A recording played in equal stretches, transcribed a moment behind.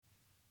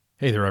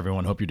Hey there,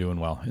 everyone. Hope you're doing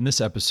well. In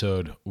this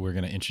episode, we're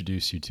going to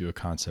introduce you to a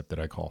concept that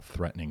I call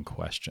threatening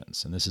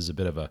questions. And this is a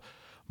bit of a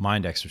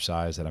mind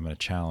exercise that I'm going to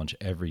challenge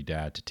every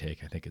dad to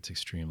take. I think it's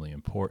extremely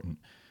important.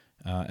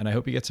 And I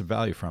hope you get some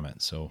value from it.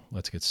 So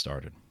let's get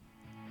started.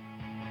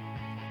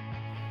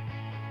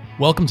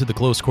 Welcome to the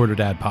Close Quarter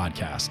Dad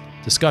Podcast,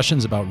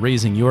 discussions about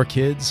raising your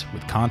kids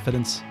with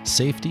confidence,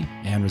 safety,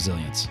 and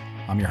resilience.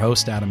 I'm your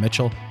host, Adam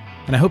Mitchell,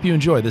 and I hope you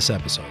enjoy this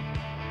episode.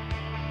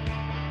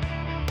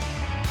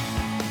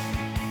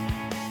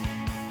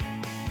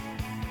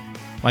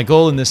 My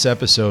goal in this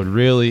episode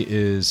really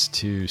is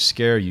to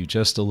scare you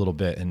just a little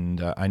bit.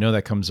 And I know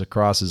that comes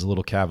across as a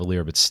little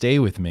cavalier, but stay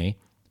with me,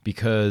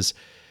 because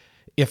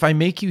if I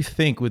make you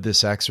think with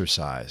this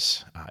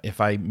exercise, if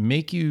I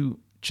make you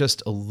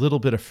just a little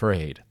bit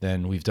afraid,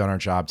 then we've done our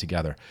job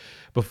together.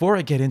 Before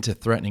I get into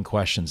threatening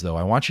questions, though,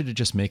 I want you to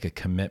just make a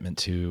commitment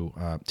to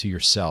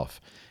yourself.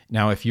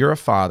 Now, if you're a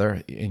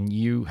father and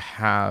you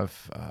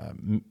have,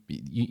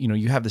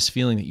 you have this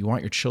feeling that you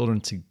want your children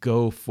to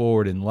go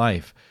forward in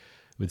life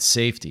with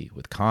safety,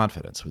 with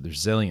confidence, with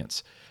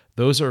resilience,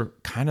 those are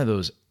kind of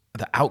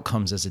the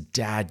outcomes as a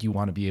dad you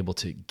want to be able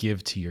to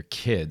give to your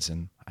kids.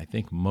 And I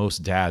think most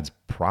dads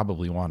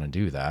probably want to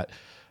do that.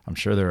 I'm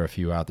sure there are a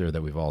few out there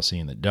that we've all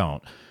seen that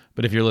don't.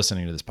 But if you're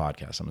listening to this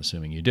podcast, I'm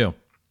assuming you do.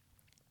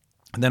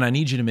 And then I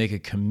need you to make a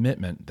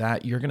commitment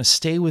that you're going to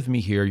stay with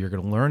me here. You're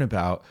going to learn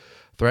about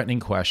threatening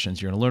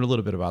questions. You're going to learn a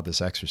little bit about this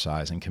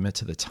exercise and commit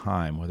to the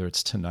time, whether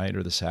it's tonight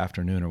or this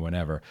afternoon or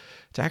whenever,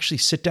 to actually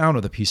sit down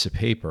with a piece of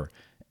paper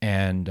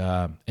and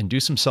do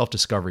some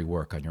self-discovery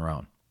work on your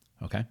own,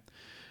 okay?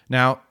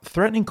 Now,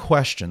 threatening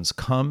questions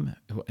come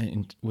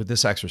with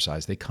this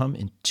exercise. They come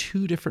in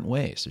two different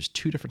ways. There's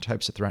two different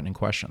types of threatening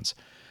questions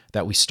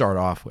that we start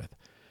off with.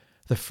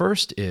 The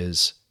first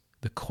is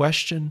the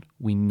question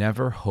we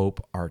never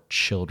hope our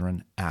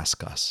children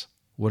ask us.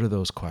 What are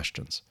those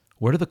questions?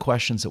 What are the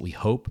questions that we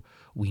hope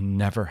we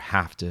never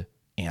have to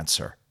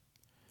answer?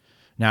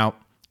 Now,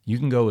 you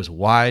can go as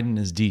wide and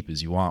as deep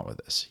as you want with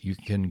this. You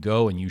can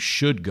go, and you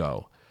should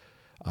go,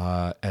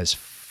 as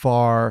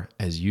far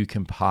as you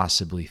can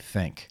possibly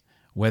think,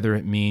 whether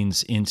it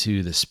means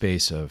into the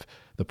space of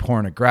the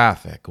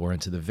pornographic or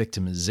into the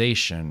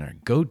victimization, or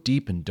go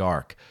deep and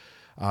dark,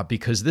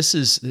 because this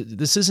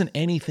isn't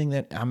anything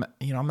that I'm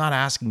not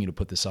asking you to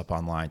put this up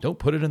online. Don't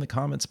put it in the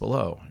comments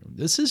below.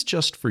 This is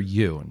just for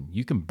you, and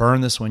you can burn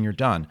this when you're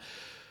done,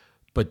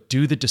 but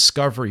do the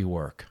discovery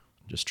work.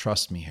 Just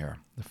trust me here.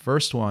 The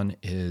first one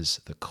is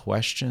the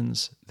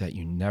questions that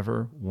you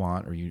never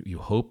want, or you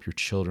hope your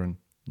children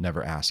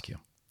never ask you.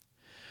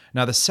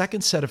 Now, the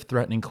second set of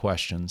threatening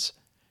questions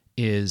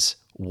is,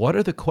 what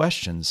are the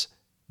questions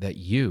that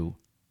you,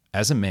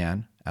 as a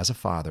man, as a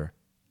father,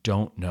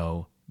 don't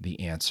know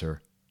the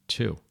answer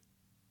to?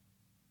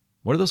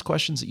 What are those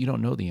questions that you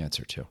don't know the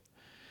answer to?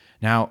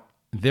 Now,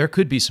 there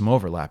could be some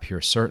overlap here,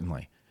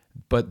 certainly,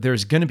 but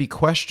there's going to be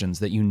questions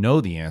that you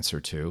know the answer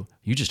to.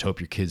 You just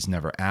hope your kids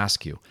never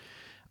ask you.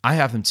 I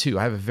have them too.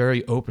 I have a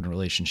very open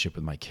relationship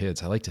with my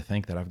kids. I like to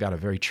think that I've got a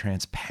very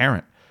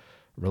transparent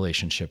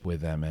relationship with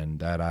them and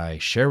that I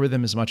share with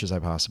them as much as I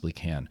possibly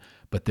can.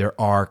 But there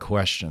are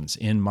questions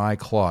in my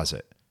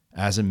closet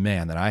as a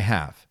man that I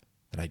have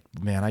that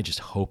I just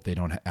hope they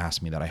don't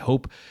ask me that. I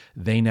hope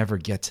they never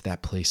get to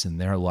that place in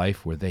their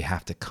life where they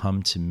have to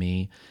come to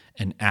me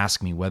and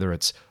ask me, whether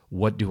it's,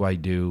 what do I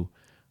do?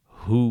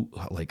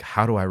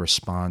 How do I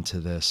respond to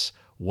this?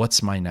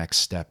 What's my next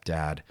step,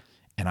 Dad?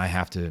 And I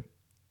have to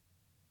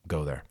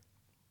go there.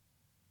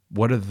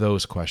 What are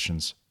those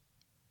questions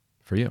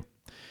for you?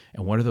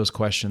 And what are those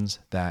questions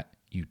that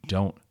you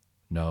don't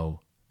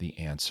know the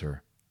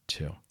answer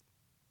to?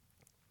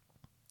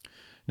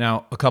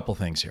 Now, a couple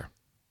things here.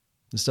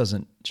 This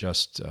doesn't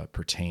just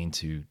pertain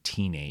to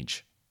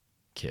teenage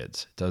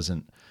kids. It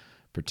doesn't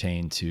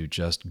pertain to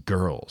just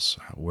girls.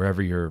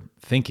 Wherever you're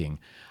thinking,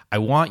 I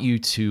want you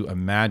to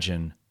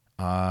imagine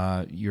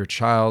your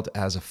child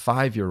as a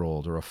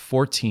 5-year-old or a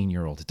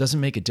 14-year-old. It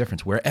doesn't make a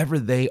difference. Wherever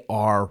they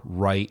are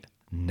right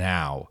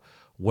now,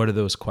 what are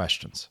those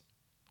questions?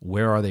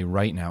 Where are they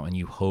right now? And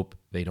you hope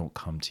they don't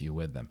come to you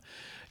with them.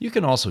 You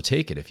can also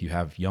take it if you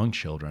have young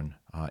children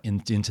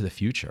into the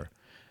future.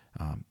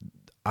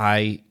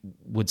 I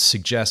would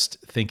suggest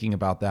thinking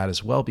about that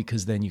as well,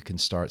 because then you can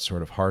start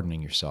sort of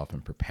hardening yourself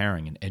and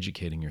preparing and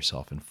educating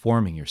yourself,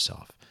 informing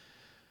yourself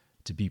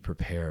to be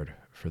prepared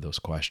for those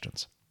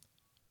questions.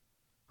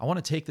 I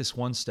want to take this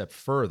one step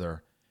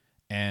further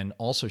and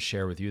also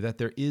share with you that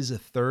there is a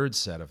third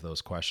set of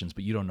those questions,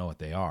 but you don't know what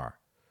they are.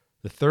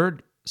 The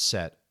third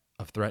set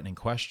of threatening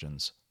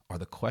questions are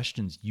the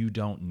questions you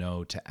don't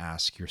know to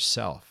ask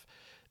yourself.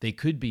 They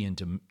could be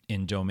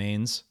in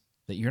domains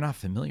that you're not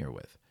familiar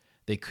with.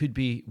 They could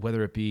be,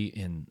 whether it be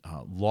in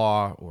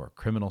law or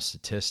criminal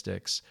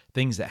statistics,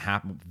 things that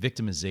happen,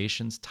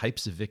 victimizations,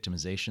 types of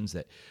victimizations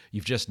that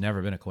you've just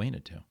never been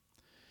acquainted to.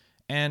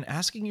 And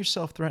asking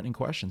yourself threatening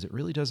questions, it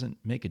really doesn't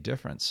make a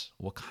difference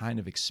what kind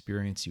of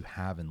experience you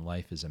have in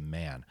life as a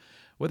man,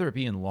 whether it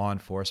be in law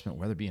enforcement,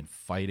 whether it be in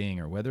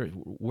fighting, or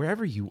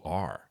wherever you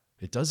are.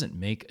 It doesn't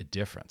make a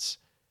difference.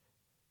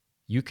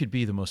 You could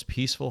be the most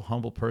peaceful,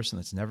 humble person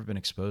that's never been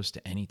exposed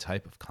to any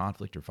type of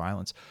conflict or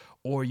violence,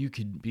 or you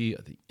could be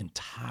the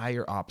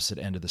entire opposite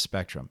end of the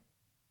spectrum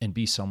and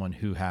be someone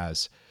who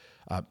has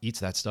eats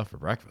that stuff for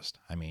breakfast.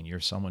 I mean, you're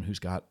someone who's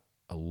got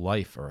a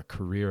life or a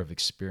career of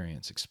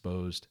experience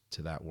exposed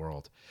to that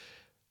world.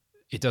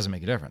 It doesn't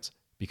make a difference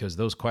because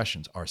those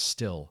questions are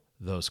still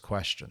those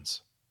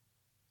questions,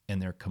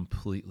 and they're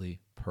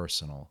completely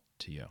personal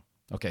to you.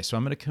 Okay, so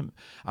I'm going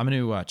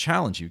to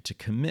challenge you to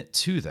commit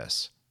to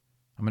this.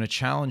 I'm going to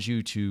challenge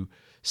you to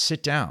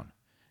sit down,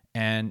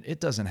 and it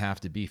doesn't have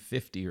to be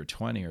 50 or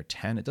 20 or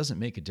 10. It doesn't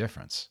make a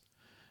difference,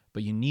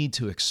 but you need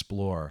to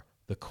explore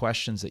the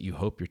questions that you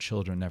hope your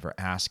children never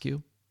ask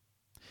you,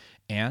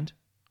 and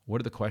what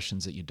are the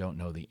questions that you don't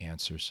know the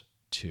answers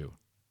to.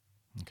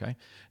 Okay.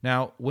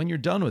 Now, when you're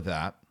done with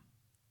that,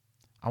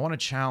 I want to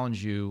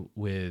challenge you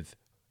with,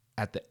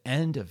 at the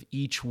end of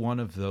each one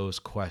of those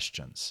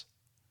questions,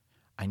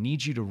 I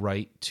need you to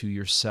write to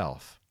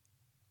yourself,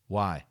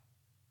 why?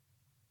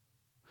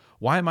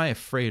 Why am I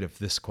afraid of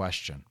this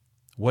question?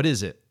 What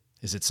is it?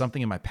 Is it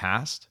something in my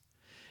past?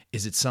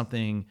 Is it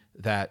something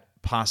that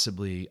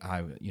possibly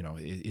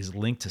is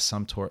linked to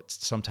some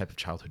type of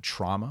childhood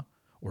trauma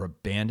or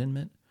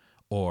abandonment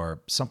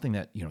or something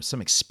that,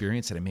 some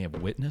experience that I may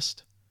have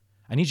witnessed?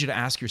 I need you to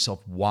ask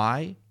yourself,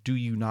 why do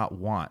you not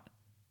want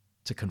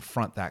to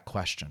confront that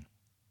question?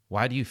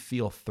 Why do you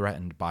feel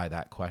threatened by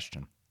that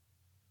question?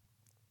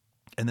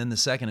 And then the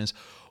second is,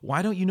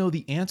 why don't you know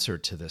the answer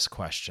to this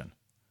question?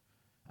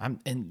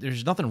 And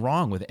there's nothing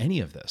wrong with any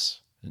of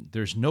this.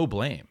 There's no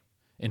blame.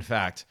 In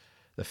fact,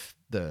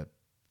 the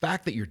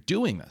fact that you're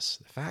doing this,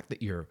 the fact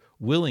that you're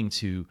willing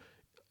to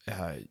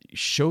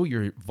show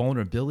your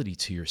vulnerability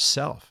to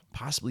yourself,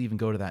 possibly even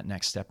go to that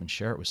next step and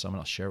share it with someone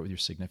else, share it with your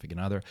significant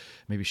other,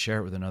 maybe share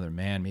it with another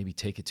man, maybe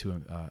take it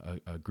to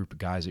a group of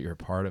guys that you're a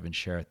part of and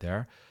share it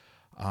there.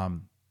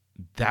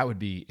 That would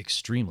be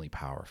extremely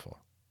powerful.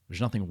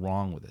 There's nothing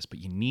wrong with this, but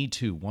you need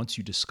to, once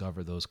you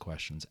discover those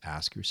questions,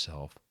 ask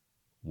yourself,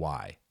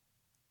 why?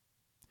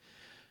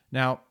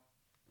 Now,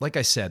 like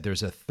I said,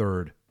 there's a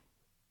third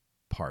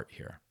part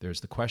here.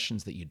 There's the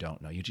questions that you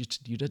don't know. You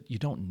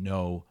don't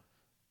know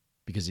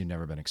because you've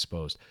never been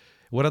exposed.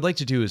 What I'd like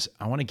to do is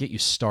I want to get you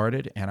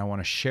started, and I want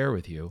to share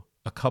with you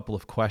a couple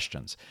of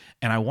questions.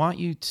 And I want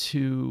you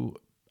to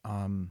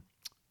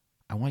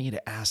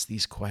ask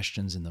these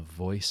questions in the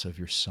voice of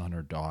your son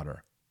or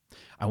daughter.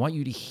 I want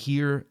you to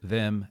hear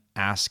them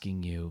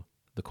asking you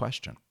the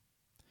question.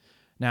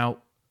 Now,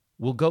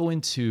 we'll go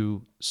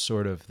into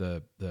sort of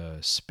the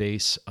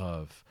space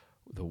of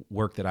the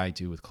work that I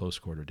do with Close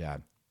Quarter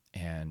Dad,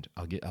 and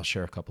I'll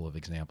share a couple of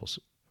examples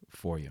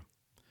for you.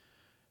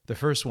 The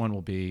first one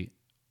will be,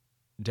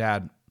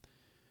 Dad,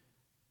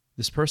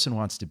 this person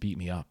wants to beat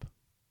me up.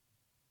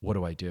 What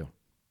do I do?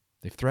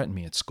 They've threatened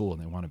me at school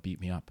and they want to beat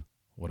me up.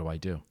 What do I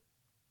do?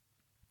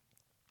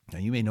 Now,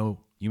 you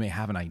may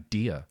have an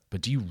idea,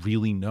 but do you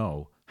really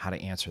know how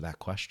to answer that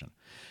question?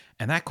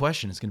 And that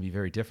question is going to be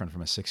very different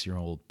from a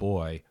 6-year-old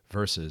boy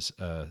versus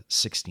a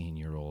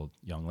 16-year-old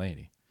young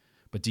lady.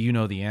 But do you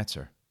know the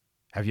answer?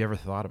 Have you ever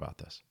thought about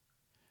this?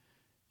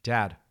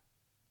 Dad,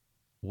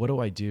 what do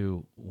I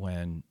do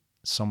when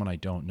someone I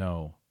don't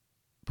know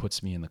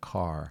puts me in the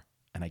car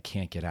and I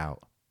can't get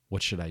out?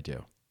 What should I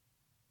do?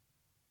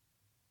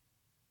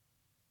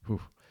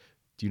 Whew.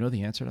 Do you know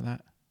the answer to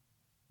that?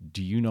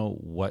 Do you know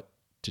what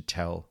to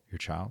tell your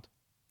child?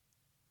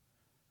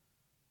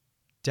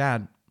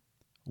 Dad,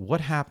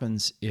 what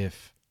happens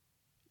if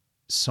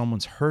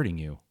someone's hurting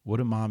you? What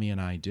do mommy and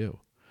I do?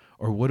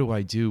 Or what do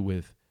I do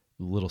with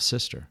little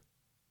sister?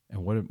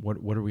 And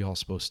what are we all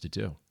supposed to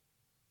do?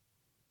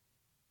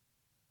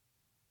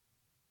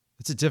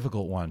 It's a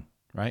difficult one,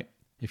 right?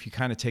 If you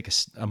kind of take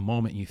a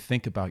moment and you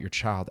think about your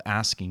child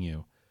asking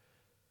you,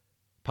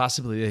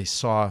 possibly they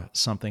saw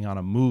something on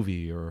a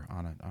movie or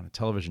on a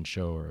television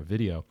show or a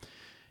video,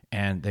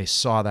 and they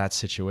saw that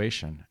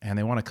situation and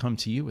they want to come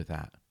to you with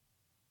that.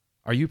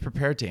 Are you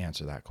prepared to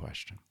answer that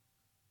question?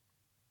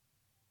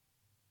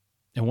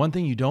 And one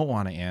thing you don't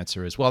want to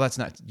answer is, well,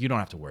 you don't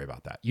have to worry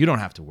about that. You don't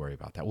have to worry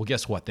about that. Well,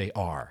 guess what? They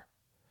are.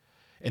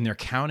 And they're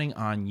counting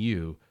on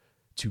you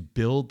to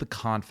build the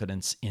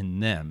confidence in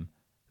them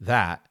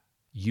that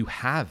you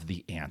have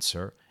the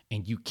answer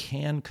and you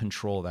can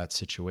control that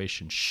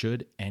situation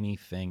should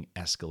anything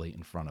escalate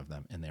in front of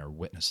them and they're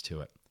witness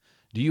to it.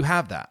 Do you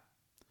have that?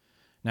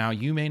 Now,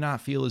 you may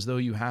not feel as though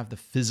you have the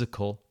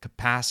physical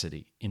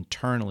capacity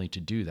internally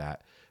to do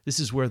that. This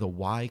is where the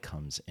why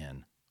comes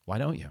in. Why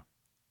don't you?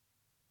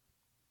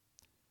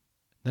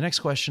 The next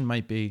question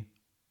might be,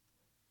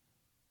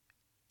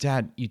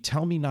 Dad, you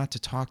tell me not to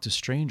talk to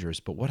strangers,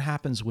 but what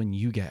happens when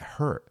you get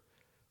hurt?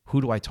 Who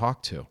do I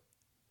talk to?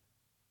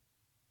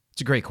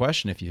 It's a great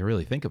question if you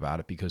really think about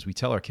it, because we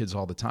tell our kids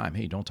all the time,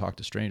 hey, don't talk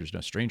to strangers.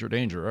 No, stranger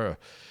danger.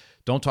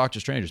 Don't talk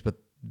to strangers. But,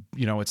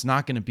 it's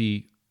not going to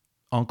be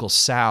Uncle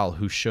Sal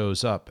who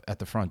shows up at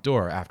the front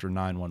door after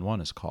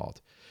 911 is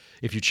called.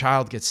 If your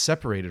child gets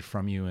separated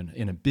from you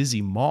in a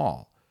busy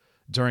mall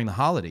during the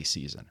holiday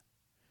season,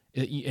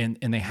 and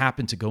they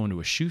happen to go into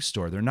a shoe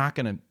store, they're not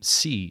going to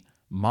see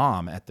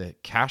mom at the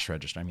cash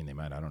register. I mean, they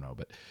might, I don't know,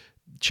 but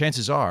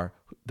chances are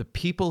the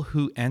people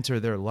who enter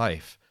their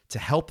life to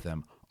help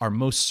them are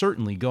most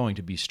certainly going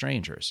to be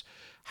strangers.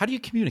 How do you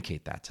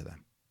communicate that to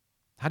them?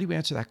 How do you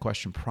answer that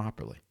question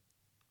properly?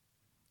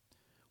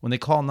 When they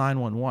call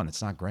 911,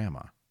 it's not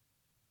grandma.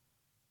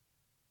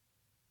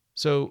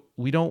 So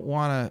we don't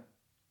want to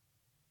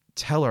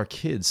tell our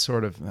kids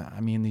sort of,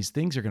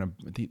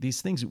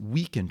 these things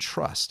we can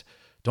trust.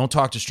 Don't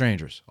talk to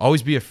strangers.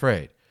 Always be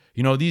afraid.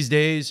 These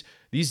days,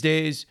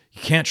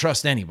 you can't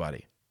trust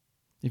anybody.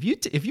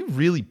 If you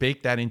really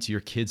bake that into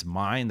your kid's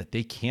mind that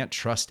they can't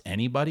trust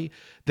anybody,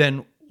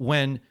 then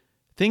when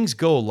things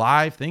go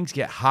live, things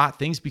get hot,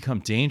 things become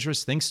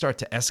dangerous, things start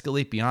to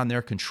escalate beyond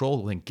their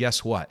control, then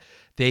guess what?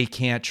 They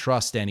can't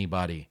trust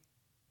anybody.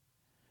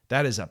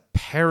 That is a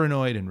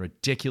paranoid and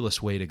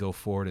ridiculous way to go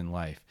forward in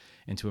life.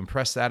 And to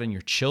impress that on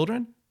your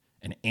children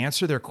and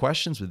answer their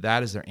questions with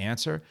that as their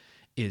answer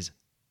is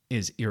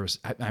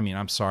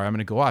I'm sorry, I'm going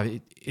to go off.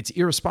 It's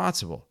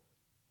irresponsible.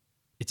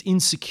 It's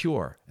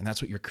insecure. And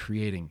that's what you're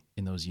creating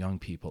in those young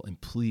people. And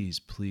please,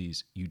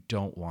 please, you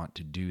don't want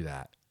to do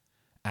that.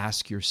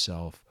 Ask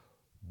yourself,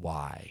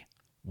 why?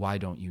 Why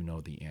don't you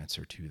know the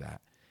answer to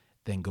that?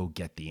 Then go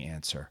get the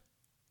answer.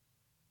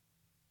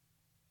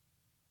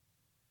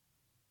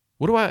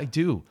 What do I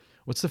do?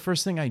 What's the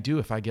first thing I do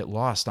if I get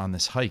lost on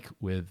this hike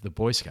with the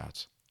Boy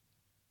Scouts?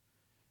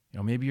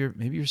 Maybe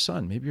your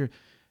son, maybe your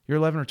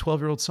 11 or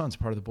 12-year-old son's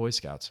part of the Boy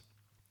Scouts.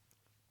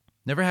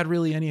 Never had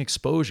really any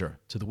exposure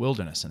to the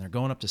wilderness, and they're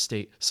going up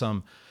to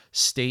some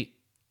state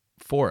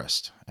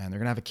forest, and they're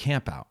going to have a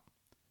camp out.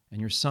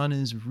 And your son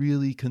is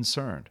really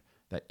concerned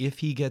that if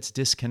he gets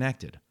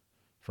disconnected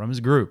from his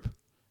group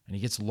and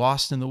he gets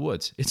lost in the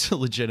woods, it's a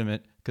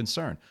legitimate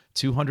concern.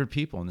 200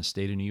 people in the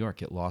state of New York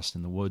get lost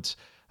in the woods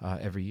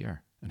every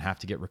year and have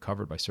to get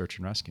recovered by search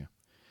and rescue.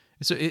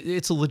 So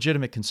it's a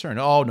legitimate concern.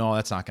 Oh, no,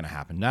 that's not going to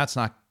happen.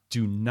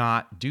 Do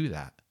not do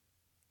that.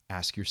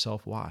 Ask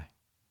yourself why.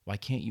 Why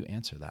can't you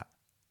answer that?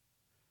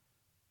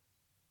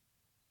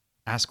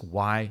 Ask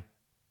why,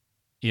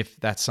 if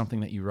that's something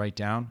that you write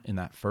down in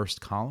that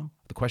first column,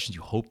 the questions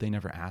you hope they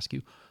never ask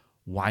you,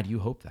 why do you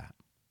hope that?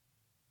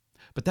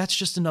 But that's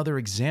just another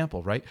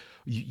example, right?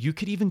 You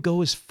could even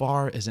go as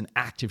far as an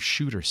active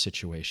shooter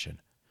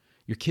situation.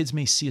 Your kids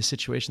may see a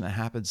situation that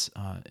happens,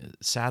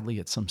 sadly,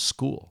 at some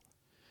school,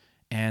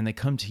 and they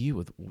come to you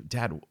with,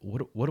 Dad,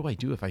 what do I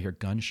do if I hear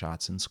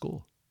gunshots in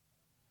school?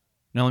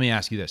 Now, let me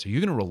ask you this. Are you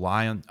going to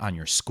rely on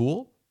your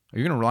school? Are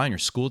you going to rely on your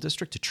school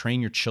district to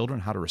train your children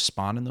how to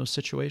respond in those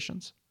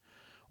situations?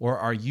 Or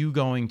are you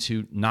going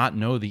to not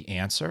know the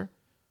answer,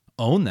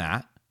 own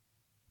that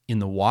in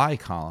the why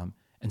column,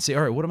 and say,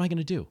 all right, what am I going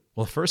to do?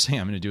 Well, the first thing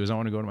I'm going to do is I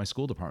want to go to my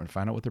school department and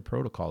find out what their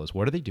protocol is.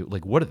 What do they do?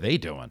 What are they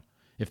doing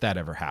if that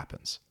ever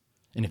happens?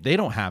 And if they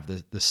don't have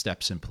the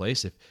steps in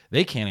place, if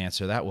they can't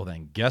answer that, well,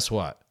 then guess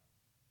what?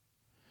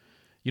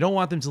 You don't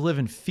want them to live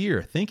in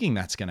fear thinking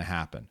that's going to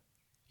happen.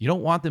 You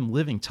don't want them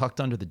living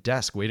tucked under the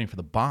desk waiting for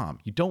the bomb.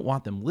 You don't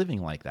want them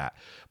living like that.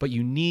 But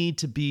you need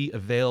to be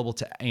available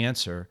to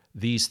answer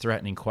these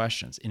threatening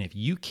questions. And if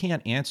you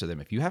can't answer them,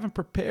 if you haven't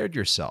prepared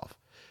yourself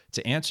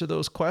to answer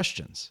those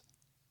questions,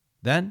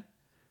 then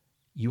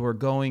you are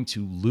going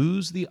to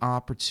lose the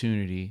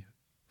opportunity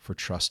for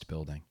trust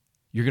building.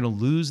 You're going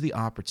to lose the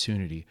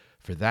opportunity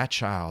for that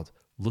child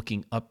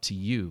looking up to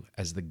you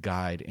as the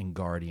guide and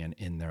guardian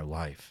in their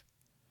life.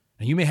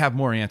 Now, you may have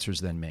more answers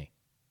than me.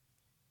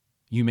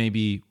 You may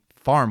be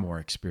far more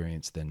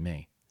experienced than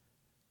me.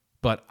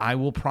 But I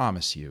will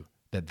promise you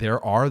that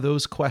there are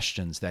those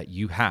questions that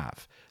you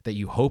have that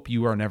you hope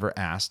you are never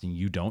asked and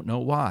you don't know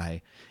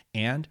why.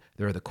 And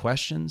there are the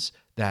questions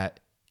that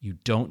you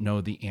don't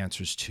know the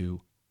answers to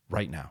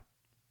right now.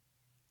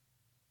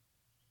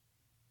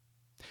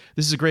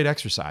 This is a great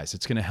exercise.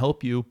 It's going to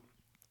help you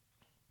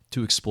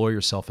to explore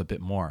yourself a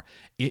bit more.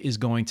 It is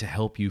going to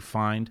help you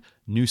find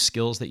new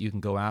skills that you can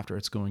go after.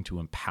 It's going to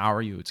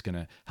empower you. It's going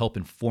to help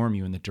inform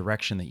you in the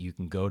direction that you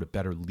can go to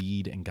better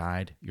lead and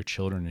guide your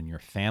children and your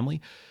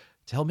family,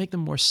 to help make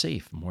them more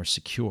safe, more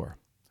secure,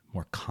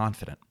 more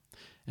confident,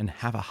 and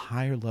have a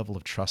higher level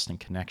of trust and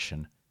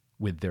connection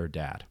with their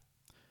dad.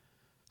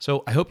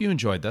 So I hope you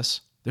enjoyed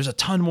this. There's a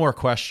ton more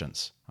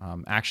questions.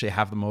 Actually, I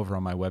have them over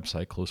on my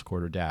website, Close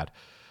Quarter Dad.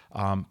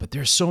 But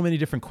there's so many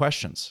different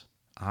questions.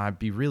 I'd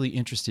be really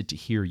interested to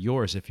hear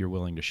yours if you're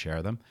willing to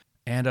share them.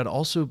 And I'd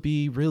also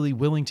be really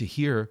willing to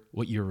hear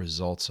what your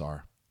results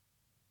are.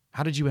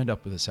 How did you end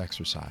up with this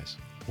exercise?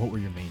 What were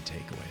your main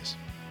takeaways?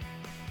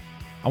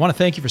 I want to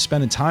thank you for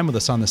spending time with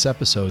us on this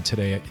episode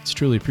today. It's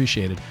truly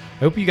appreciated. I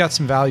hope you got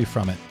some value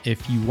from it.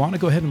 If you want to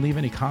go ahead and leave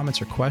any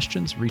comments or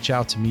questions, reach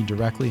out to me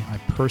directly. I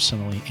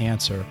personally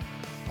answer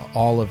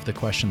all of the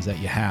questions that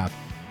you have.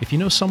 If you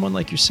know someone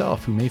like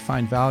yourself who may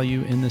find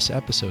value in this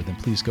episode, then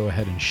please go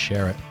ahead and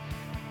share it.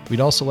 We'd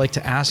also like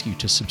to ask you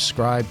to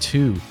subscribe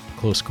to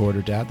Close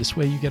Quarter Dad. This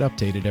way you get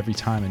updated every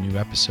time a new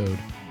episode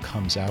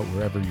comes out,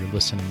 wherever you're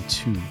listening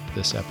to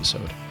this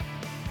episode.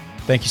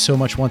 Thank you so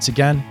much once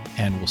again,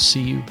 and we'll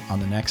see you on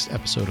the next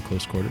episode of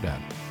Close Quarter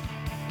Dad.